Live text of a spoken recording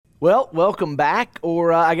Well, welcome back,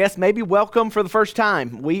 or I guess maybe welcome for the first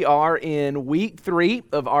time. We are in week 3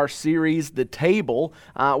 of our series, The Table,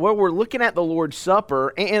 where we're looking at the Lord's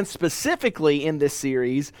Supper, and specifically in this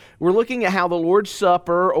series, we're looking at how the Lord's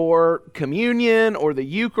Supper, or communion, or the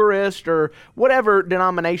Eucharist, or whatever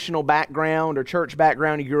denominational background or church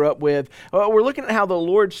background you grew up with, we're looking at how the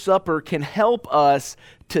Lord's Supper can help us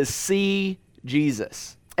to see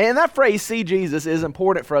Jesus. And that phrase, see Jesus, is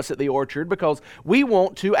important for us at The Orchard because we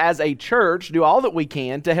want to, as a church, do all that we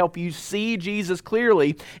can to help you see Jesus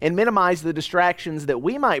clearly and minimize the distractions that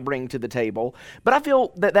we might bring to the table. But I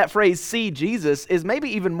feel that that phrase, see Jesus, is maybe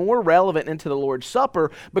even more relevant into the Lord's Supper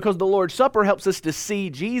because the Lord's Supper helps us to see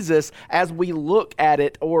Jesus as we look at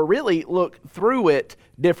it or really look through it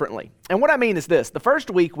differently. And what I mean is this. The first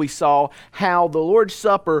week we saw how the Lord's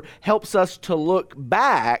Supper helps us to look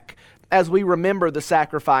back as we remember the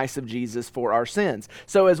sacrifice of Jesus for our sins.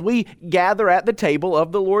 So as we gather at the table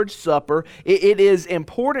of the Lord's Supper, it is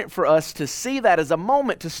important for us to see that as a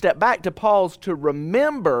moment to step back, to pause, to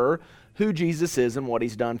remember who Jesus is and what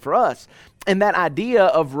He's done for us. And that idea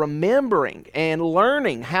of remembering and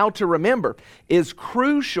learning how to remember is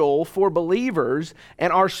crucial for believers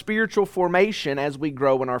and our spiritual formation as we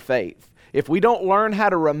grow in our faith. If we don't learn how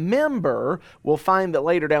to remember, we'll find that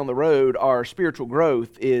later down the road, our spiritual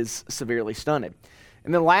growth is severely stunted.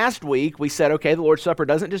 And then last week, we said, okay, the Lord's Supper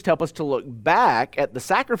doesn't just help us to look back at the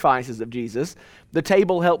sacrifices of Jesus. The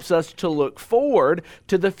table helps us to look forward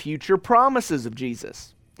to the future promises of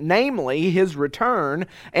Jesus, namely His return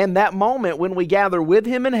and that moment when we gather with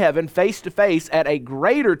Him in heaven face to face at a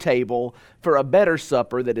greater table for a better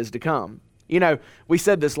supper that is to come. You know, we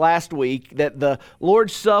said this last week that the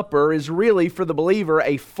Lord's Supper is really for the believer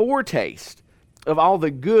a foretaste of all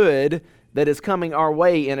the good that is coming our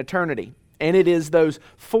way in eternity. And it is those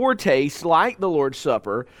foretastes like the Lord's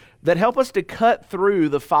Supper that help us to cut through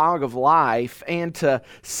the fog of life and to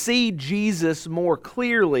see Jesus more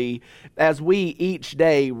clearly as we each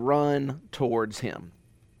day run towards Him.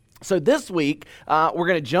 So this week, we're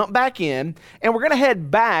going to jump back in, and we're going to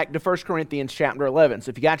head back to 1 Corinthians chapter 11.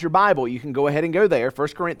 So if you got your Bible, you can go ahead and go there. 1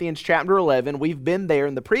 Corinthians chapter 11. We've been there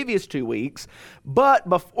in the previous 2 weeks. But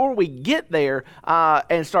before we get there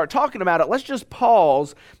and start talking about it, let's just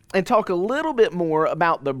pause and talk a little bit more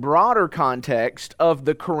about the broader context of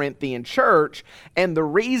the Corinthian church and the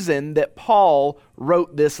reason that Paul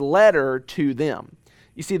wrote this letter to them.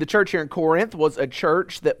 You see, the church here in Corinth was a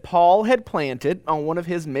church that Paul had planted on one of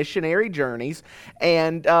his missionary journeys.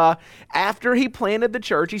 And after he planted the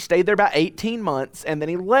church, he stayed there about 18 months, and then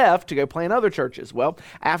he left to go plant other churches. Well,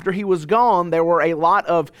 after he was gone, there were a lot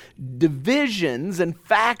of divisions and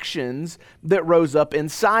factions that rose up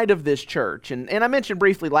inside of this church. And I mentioned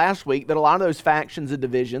briefly last week that a lot of those factions and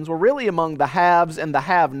divisions were really among the haves and the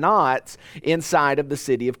have-nots inside of the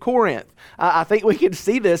city of Corinth. I think we can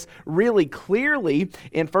see this really clearly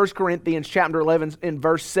in 1 Corinthians chapter 11 in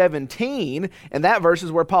verse 17, and that verse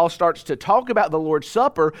is where Paul starts to talk about the Lord's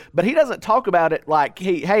Supper, but he doesn't talk about it like,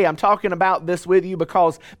 hey, I'm talking about this with you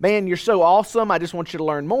because, man, you're so awesome, I just want you to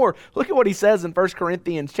learn more. Look at what he says in 1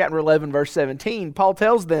 Corinthians chapter 11, verse 17. Paul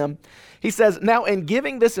tells them, he says, now in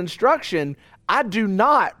giving this instruction, I do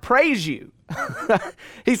not praise you.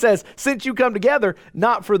 He says, since you come together,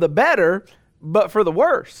 not for the better, but for the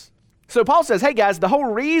worse. So Paul says, hey guys, the whole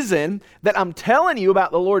reason that I'm telling you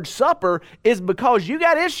about the Lord's Supper is because you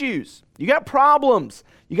got issues, you got problems,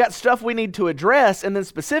 you got stuff we need to address, and then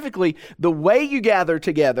specifically, the way you gather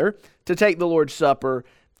together to take the Lord's Supper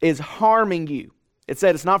is harming you. It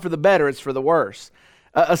said it's not for the better, it's for the worse.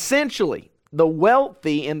 Essentially, the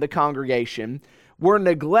wealthy in the congregation were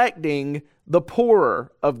neglecting the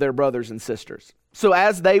poorer of their brothers and sisters. So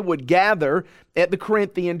as they would gather at the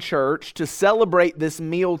Corinthian church to celebrate this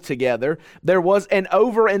meal together, there was an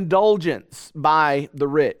overindulgence by the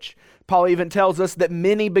rich. Paul even tells us that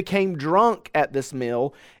many became drunk at this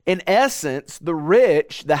meal. In essence, the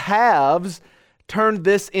rich, the haves, turned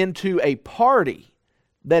this into a party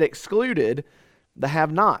that excluded the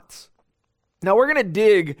have-nots. Now, we're going to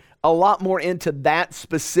dig a lot more into that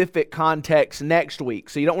specific context next week,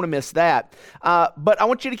 so you don't want to miss that. But I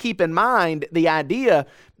want you to keep in mind the idea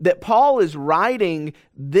that Paul is writing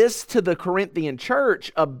this to the Corinthian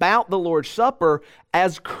church about the Lord's Supper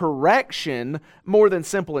as correction more than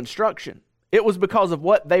simple instruction. It was because of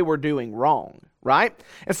what they were doing wrong, right?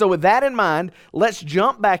 And so with that in mind, let's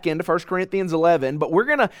jump back into 1 Corinthians 11, but we're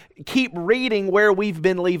going to keep reading where we've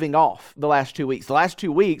been leaving off the last 2 weeks. The last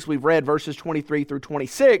 2 weeks, we've read verses 23 through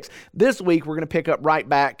 26. This week, we're going to pick up right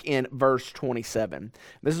back in verse 27.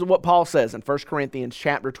 This is what Paul says in 1 Corinthians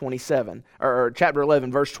chapter 27, or chapter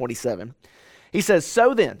 11, verse 27. He says,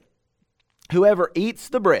 so then, Whoever eats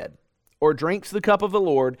the bread or drinks the cup of the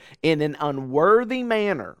Lord in an unworthy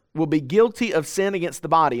manner will be guilty of sin against the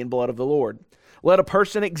body and blood of the Lord. Let a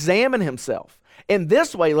person examine himself. In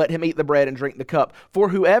this way, let him eat the bread and drink the cup. For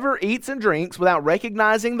whoever eats and drinks without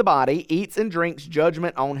recognizing the body eats and drinks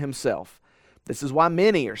judgment on himself. This is why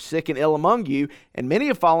many are sick and ill among you, and many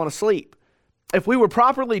have fallen asleep. If we were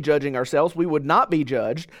properly judging ourselves, we would not be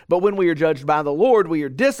judged. But when we are judged by the Lord, we are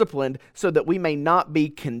disciplined so that we may not be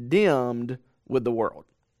condemned with the world.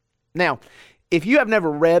 Now, if you have never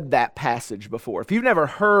read that passage before, if you've never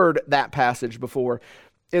heard that passage before,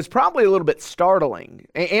 it's probably a little bit startling,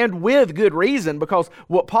 and with good reason, because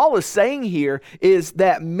what Paul is saying here is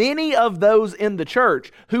that many of those in the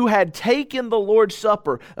church who had taken the Lord's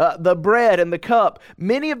Supper, the bread and the cup,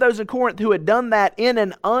 many of those in Corinth who had done that in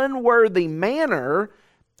an unworthy manner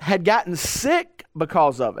had gotten sick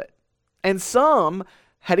because of it. And some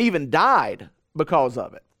had even died because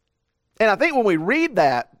of it. And I think when we read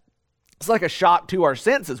that, it's like a shock to our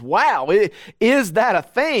senses. Wow, is that a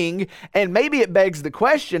thing? And maybe it begs the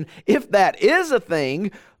question, if that is a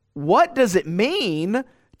thing, what does it mean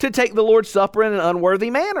to take the Lord's Supper in an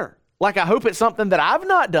unworthy manner? Like, I hope it's something that I've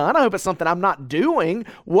not done. I hope it's something I'm not doing.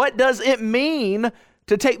 What does it mean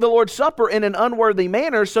to take the Lord's Supper in an unworthy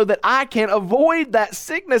manner so that I can avoid that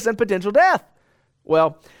sickness and potential death?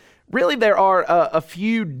 Well, really there are a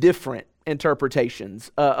few different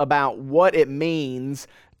interpretations about what it means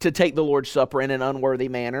to take the Lord's Supper in an unworthy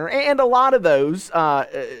manner. And a lot of those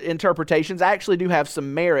interpretations actually do have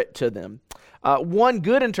some merit to them. One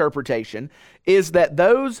good interpretation is that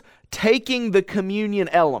those taking the communion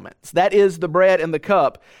elements, that is the bread and the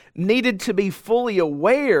cup, needed to be fully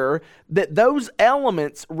aware that those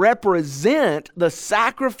elements represent the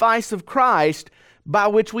sacrifice of Christ by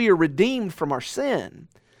which we are redeemed from our sin.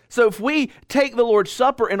 So if we take the Lord's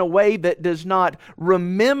Supper in a way that does not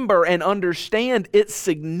remember and understand its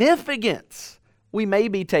significance, we may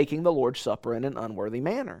be taking the Lord's Supper in an unworthy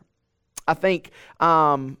manner. I think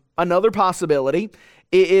another possibility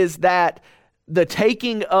is that the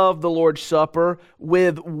taking of the Lord's Supper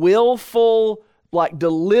with willful,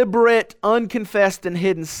 deliberate, unconfessed, and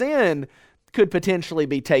hidden sin could potentially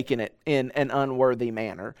be taking it in an unworthy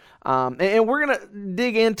manner. And we're going to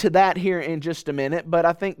dig into that here in just a minute, but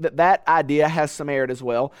I think that idea has some merit as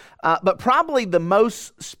well. But probably the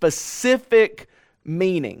most specific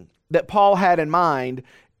meaning that Paul had in mind,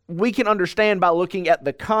 we can understand by looking at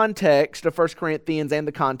the context of 1 Corinthians and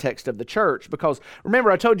the context of the church. Because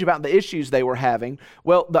remember, I told you about the issues they were having.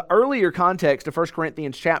 Well, the earlier context of 1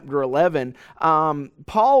 Corinthians chapter 11,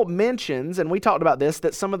 Paul mentions, and we talked about this,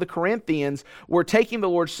 that some of the Corinthians were taking the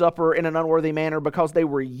Lord's Supper in an unworthy manner because they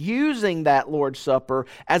were using that Lord's Supper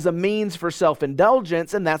as a means for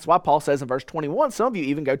self-indulgence. And that's why Paul says in verse 21, some of you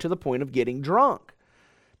even go to the point of getting drunk.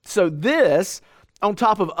 So this, on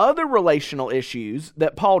top of other relational issues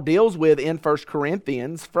that Paul deals with in 1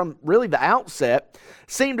 Corinthians from really the outset,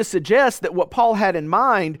 seem to suggest that what Paul had in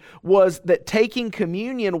mind was that taking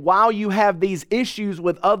communion while you have these issues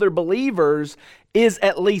with other believers is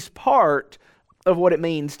at least part of what it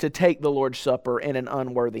means to take the Lord's Supper in an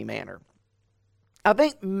unworthy manner. I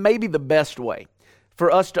think maybe the best way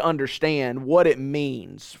for us to understand what it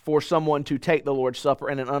means for someone to take the Lord's Supper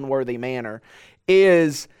in an unworthy manner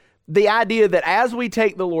is the idea that as we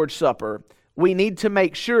take the Lord's Supper, we need to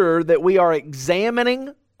make sure that we are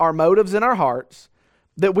examining our motives in our hearts,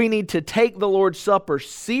 that we need to take the Lord's Supper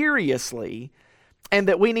seriously, and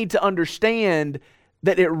that we need to understand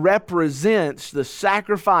that it represents the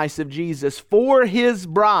sacrifice of Jesus for His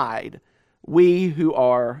bride, we who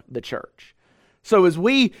are the church. So as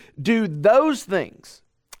we do those things,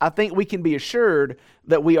 I think we can be assured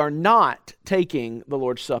that we are not taking the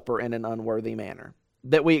Lord's Supper in an unworthy manner.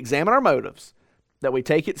 That we examine our motives, that we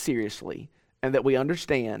take it seriously, and that we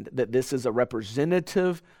understand that this is a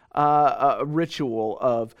representative ritual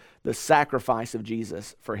of the sacrifice of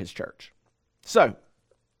Jesus for His church. So,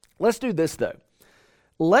 let's do this though.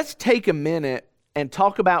 Let's take a minute and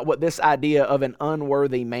talk about what this idea of an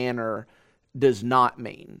unworthy manner does not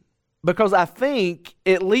mean. Because I think,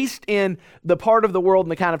 at least in the part of the world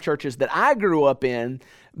and the kind of churches that I grew up in,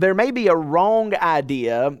 there may be a wrong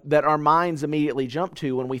idea that our minds immediately jump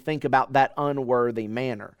to when we think about that unworthy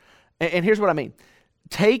manner. And here's what I mean.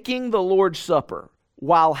 Taking the Lord's Supper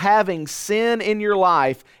while having sin in your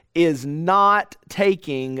life is not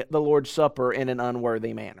taking the Lord's Supper in an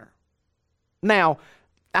unworthy manner. Now,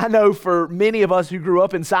 I know for many of us who grew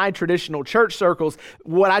up inside traditional church circles,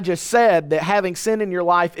 what I just said, that having sin in your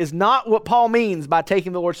life is not what Paul means by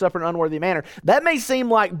taking the Lord's Supper in an unworthy manner. That may seem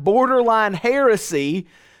like borderline heresy,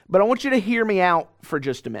 but I want you to hear me out for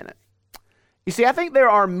just a minute. You see, I think there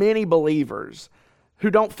are many believers who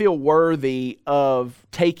don't feel worthy of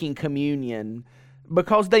taking communion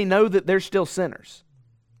because they know that they're still sinners.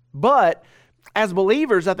 But as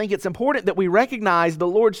believers, I think it's important that we recognize the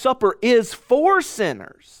Lord's Supper is for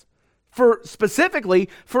sinners, specifically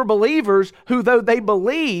for believers who, though they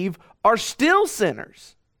believe, are still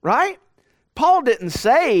sinners, right? Paul didn't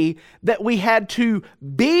say that we had to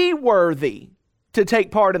be worthy to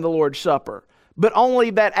take part in the Lord's Supper, but only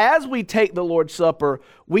that as we take the Lord's Supper,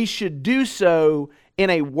 we should do so in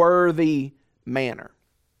a worthy manner.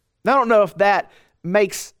 Now, I don't know if that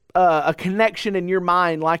makes a connection in your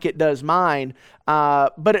mind like it does mine,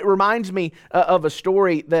 but it reminds me of a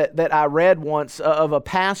story that I read once of a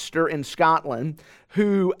pastor in Scotland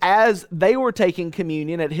who, as they were taking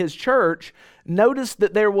communion at his church, noticed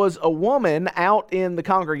that there was a woman out in the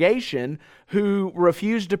congregation who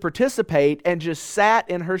refused to participate and just sat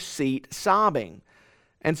in her seat sobbing.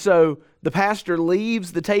 And so the pastor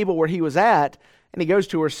leaves the table where he was at, and he goes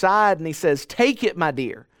to her side and he says, "Take it, my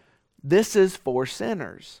dear. This is for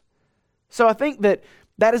sinners." So I think that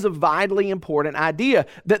is a vitally important idea,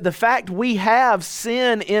 that the fact we have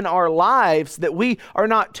sin in our lives, that we are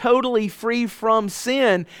not totally free from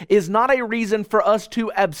sin, is not a reason for us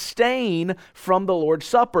to abstain from the Lord's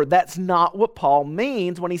Supper. That's not what Paul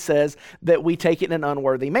means when he says that we take it in an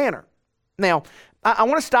unworthy manner. Now, I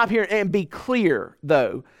want to stop here and be clear,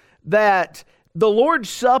 though, that the Lord's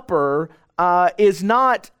Supper is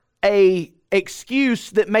not an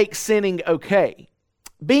excuse that makes sinning okay.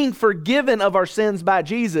 Being forgiven of our sins by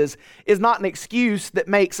Jesus is not an excuse that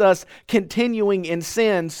makes us continuing in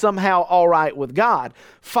sin somehow all right with God.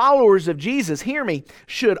 Followers of Jesus, hear me,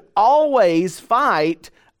 should always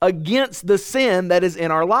fight against the sin that is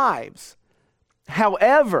in our lives.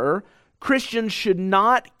 However, Christians should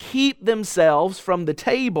not keep themselves from the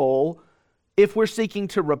table if we're seeking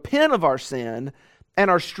to repent of our sin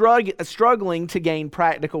and are struggling to gain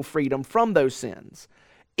practical freedom from those sins,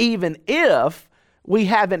 even if we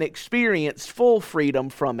haven't experienced full freedom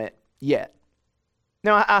from it yet.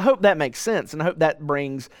 Now, I hope that makes sense, and I hope that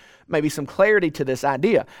brings maybe some clarity to this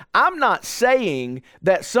idea. I'm not saying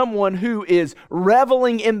that someone who is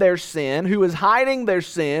reveling in their sin, who is hiding their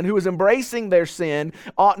sin, who is embracing their sin,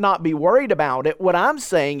 ought not be worried about it. What I'm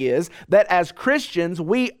saying is that as Christians,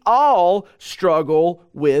 we all struggle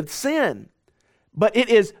with sin. But it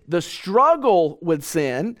is the struggle with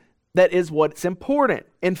sin that is what's important.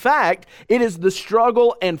 In fact, it is the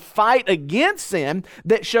struggle and fight against sin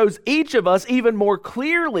that shows each of us even more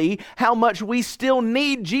clearly how much we still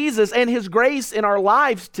need Jesus and His grace in our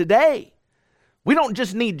lives today. We don't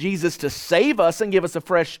just need Jesus to save us and give us a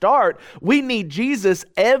fresh start. We need Jesus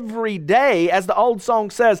every day, as the old song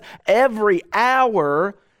says, every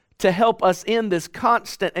hour, to help us in this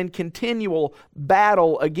constant and continual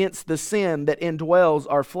battle against the sin that indwells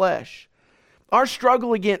our flesh. Our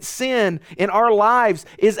struggle against sin in our lives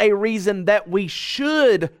is a reason that we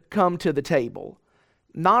should come to the table,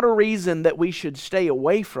 not a reason that we should stay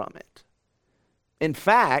away from it. In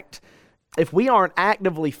fact, if we aren't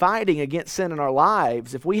actively fighting against sin in our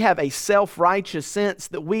lives, if we have a self-righteous sense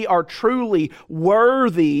that we are truly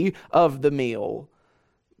worthy of the meal,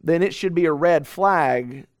 then it should be a red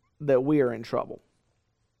flag that we are in trouble.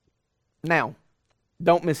 Now,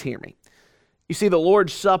 don't mishear me. You see, the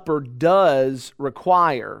Lord's Supper does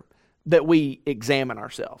require that we examine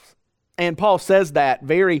ourselves. And Paul says that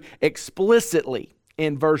very explicitly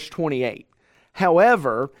in verse 28.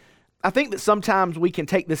 However, I think that sometimes we can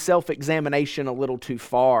take this self-examination a little too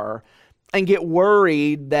far and get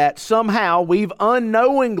worried that somehow we've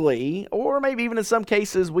unknowingly, or maybe even in some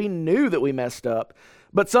cases we knew that we messed up,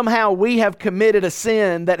 but somehow we have committed a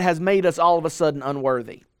sin that has made us all of a sudden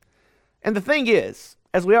unworthy. And the thing is,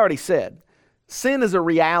 as we already said, sin is a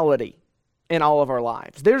reality in all of our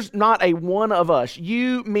lives. There's not a one of us,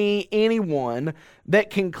 you, me, anyone, that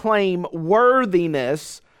can claim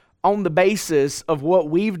worthiness on the basis of what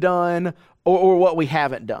we've done or what we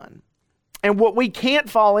haven't done. And what we can't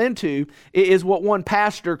fall into is what one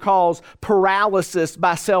pastor calls paralysis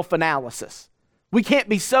by self-analysis. We can't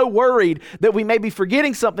be so worried that we may be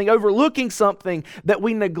forgetting something, overlooking something, that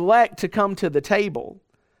we neglect to come to the table,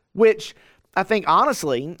 which I think,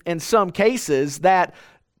 honestly, in some cases, that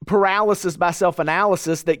paralysis by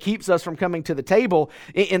self-analysis that keeps us from coming to the table,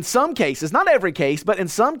 in some cases, not every case, but in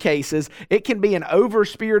some cases, it can be an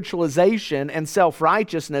over-spiritualization and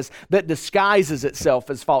self-righteousness that disguises itself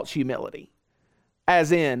as false humility.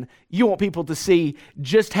 As in, you want people to see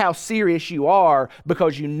just how serious you are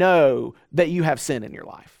because you know that you have sin in your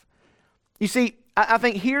life. You see, I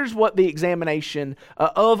think here's what the examination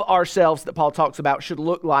of ourselves that Paul talks about should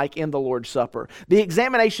look like in the Lord's Supper. The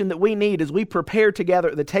examination that we need as we prepare together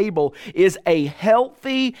at the table is a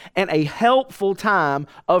healthy and a helpful time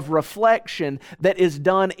of reflection that is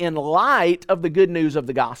done in light of the good news of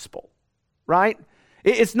the gospel, right?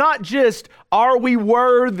 It's not just, are we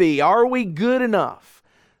worthy? Are we good enough?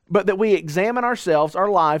 But that we examine ourselves, our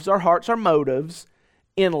lives, our hearts, our motives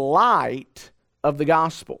in light of the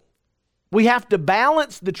gospel. We have to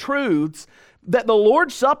balance the truths that the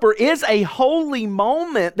Lord's Supper is a holy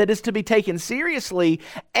moment that is to be taken seriously,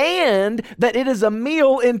 and that it is a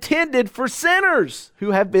meal intended for sinners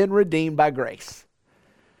who have been redeemed by grace.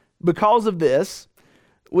 Because of this,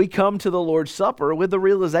 we come to the Lord's Supper with the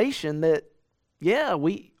realization that, yeah,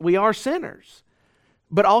 we are sinners,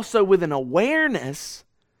 but also with an awareness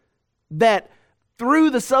that through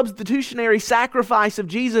the substitutionary sacrifice of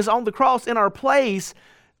Jesus on the cross in our place,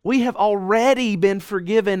 we have already been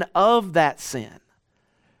forgiven of that sin.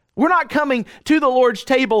 We're not coming to the Lord's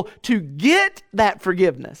table to get that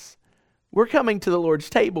forgiveness. We're coming to the Lord's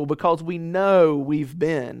table because we know we've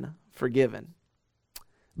been forgiven.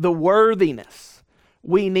 The worthiness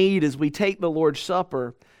we need as we take the Lord's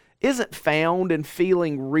Supper isn't found in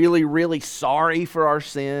feeling really, really sorry for our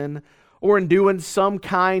sin or in doing some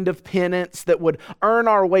kind of penance that would earn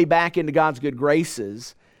our way back into God's good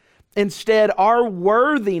graces. Instead, our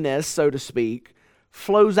worthiness, so to speak,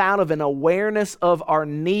 flows out of an awareness of our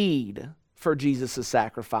need for Jesus'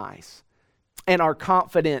 sacrifice and our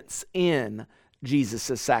confidence in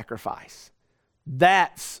Jesus' sacrifice.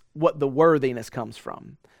 That's what the worthiness comes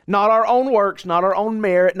from. Not our own works, not our own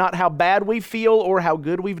merit, not how bad we feel or how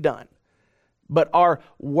good we've done. But our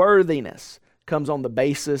worthiness comes on the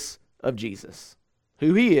basis of Jesus,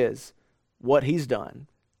 who He is, what He's done,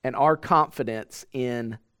 and our confidence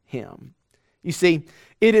in Him. You see,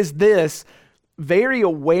 it is this very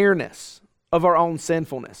awareness of our own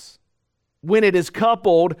sinfulness, when it is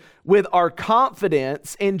coupled with our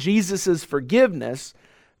confidence in Jesus' forgiveness,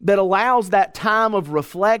 that allows that time of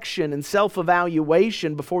reflection and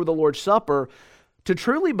self-evaluation before the Lord's Supper to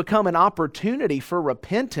truly become an opportunity for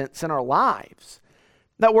repentance in our lives.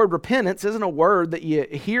 That word repentance isn't a word that you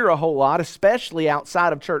hear a whole lot, especially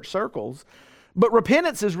outside of church circles. But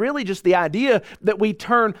repentance is really just the idea that we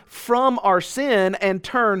turn from our sin and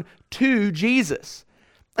turn to Jesus.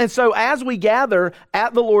 And so as we gather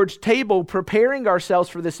at the Lord's table, preparing ourselves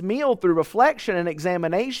for this meal through reflection and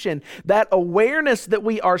examination, that awareness that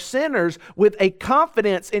we are sinners with a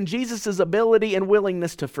confidence in Jesus' ability and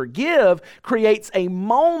willingness to forgive creates a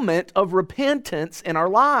moment of repentance in our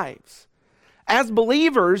lives. As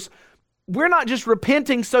believers, we're not just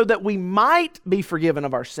repenting so that we might be forgiven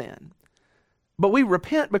of our sin, but we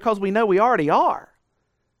repent because we know we already are.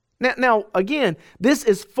 Now, again, this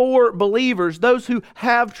is for believers, those who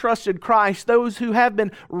have trusted Christ, those who have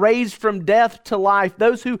been raised from death to life,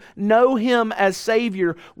 those who know Him as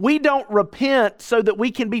Savior. We don't repent so that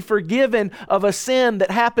we can be forgiven of a sin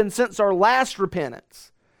that happened since our last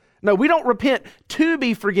repentance. No, we don't repent to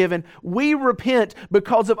be forgiven. We repent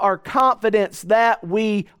because of our confidence that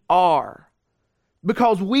we are.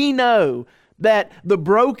 Because we know that the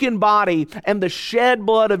broken body and the shed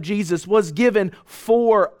blood of Jesus was given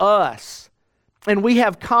for us. And we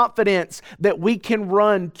have confidence that we can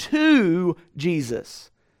run to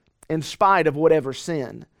Jesus in spite of whatever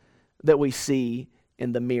sin that we see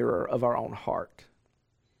in the mirror of our own heart.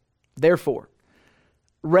 Therefore,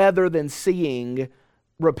 rather than seeing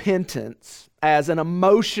repentance as an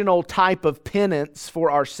emotional type of penance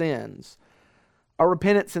for our sins, our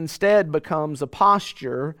repentance instead becomes a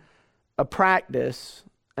posture, a practice,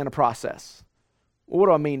 and a process. What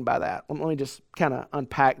do I mean by that? Let me just kind of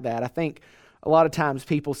unpack that. I think a lot of times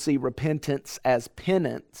people see repentance as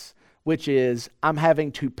penance, which is, I'm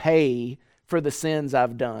having to pay for the sins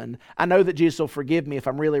I've done. I know that Jesus will forgive me if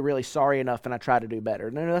I'm really, really sorry enough and I try to do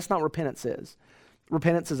better. No, that's not what repentance is.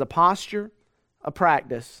 Repentance is a posture, a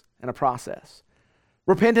practice, and a process.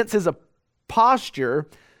 Repentance is a posture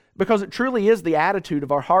because it truly is the attitude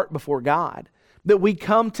of our heart before God. That we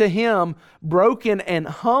come to Him broken and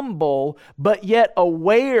humble, but yet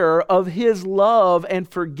aware of His love and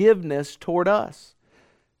forgiveness toward us.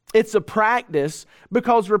 It's a practice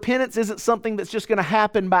because repentance isn't something that's just going to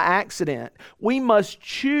happen by accident. We must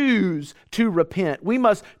choose to repent. We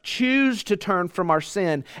must choose to turn from our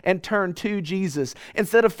sin and turn to Jesus.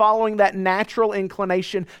 Instead of following that natural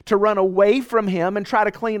inclination to run away from Him and try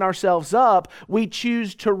to clean ourselves up, we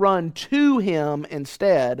choose to run to Him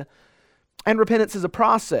instead. And repentance is a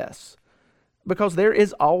process because there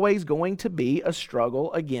is always going to be a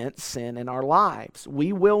struggle against sin in our lives.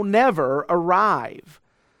 We will never arrive.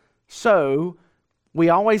 So we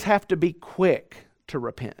always have to be quick to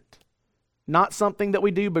repent. Not something that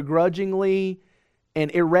we do begrudgingly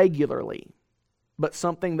and irregularly, but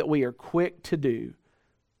something that we are quick to do,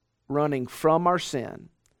 running from our sin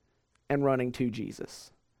and running to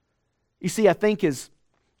Jesus. You see, I think as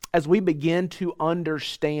we begin to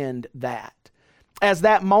understand that, as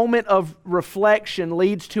that moment of reflection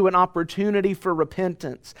leads to an opportunity for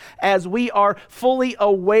repentance, as we are fully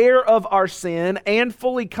aware of our sin and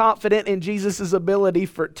fully confident in Jesus' ability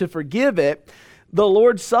to forgive it, the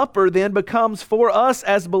Lord's Supper then becomes for us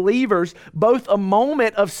as believers both a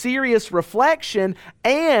moment of serious reflection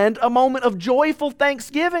and a moment of joyful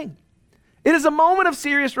thanksgiving. It is a moment of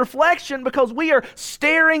serious reflection because we are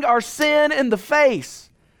staring our sin in the face.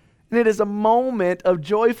 And it is a moment of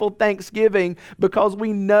joyful thanksgiving because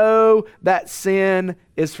we know that sin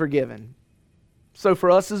is forgiven. So for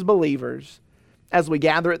us as believers, as we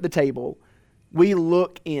gather at the table, we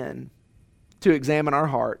look in to examine our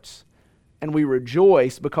hearts, and we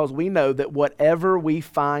rejoice because we know that whatever we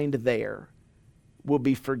find there will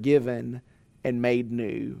be forgiven and made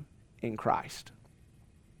new in Christ.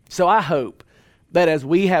 So I hope that as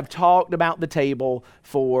we have talked about the table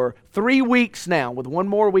for 3 weeks now, with one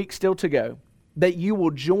more week still to go, that you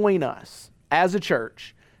will join us as a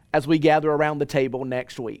church as we gather around the table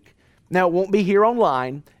next week. Now, it won't be here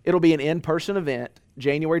online. It'll be an in-person event,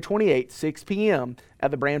 January 28th, 6 p.m.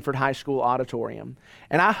 at the Branford High School Auditorium.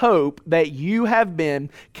 And I hope that you have been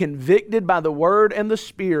convicted by the Word and the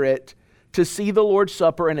Spirit to see the Lord's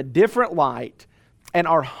Supper in a different light and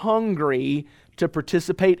are hungry to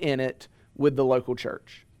participate in it with the local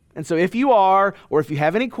church. And so if you are, or if you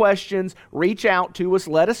have any questions, reach out to us,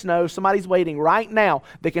 let us know. Somebody's waiting right now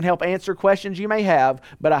that can help answer questions you may have,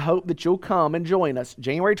 but I hope that you'll come and join us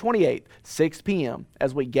January 28th, 6 p.m.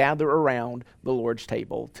 as we gather around the Lord's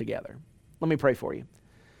table together. Let me pray for you.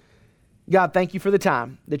 God, thank you for the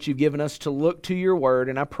time that you've given us to look to your word,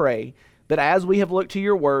 and I pray that as we have looked to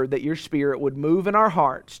your word, that your Spirit would move in our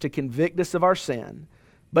hearts to convict us of our sin.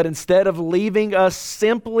 But instead of leaving us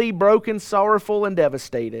simply broken, sorrowful, and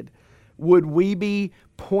devastated, would we be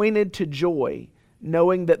pointed to joy,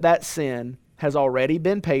 knowing that that sin has already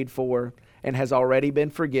been paid for and has already been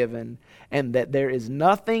forgiven, and that there is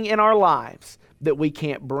nothing in our lives that we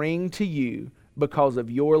can't bring to you because of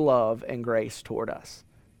your love and grace toward us.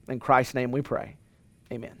 In Christ's name we pray.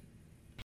 Amen.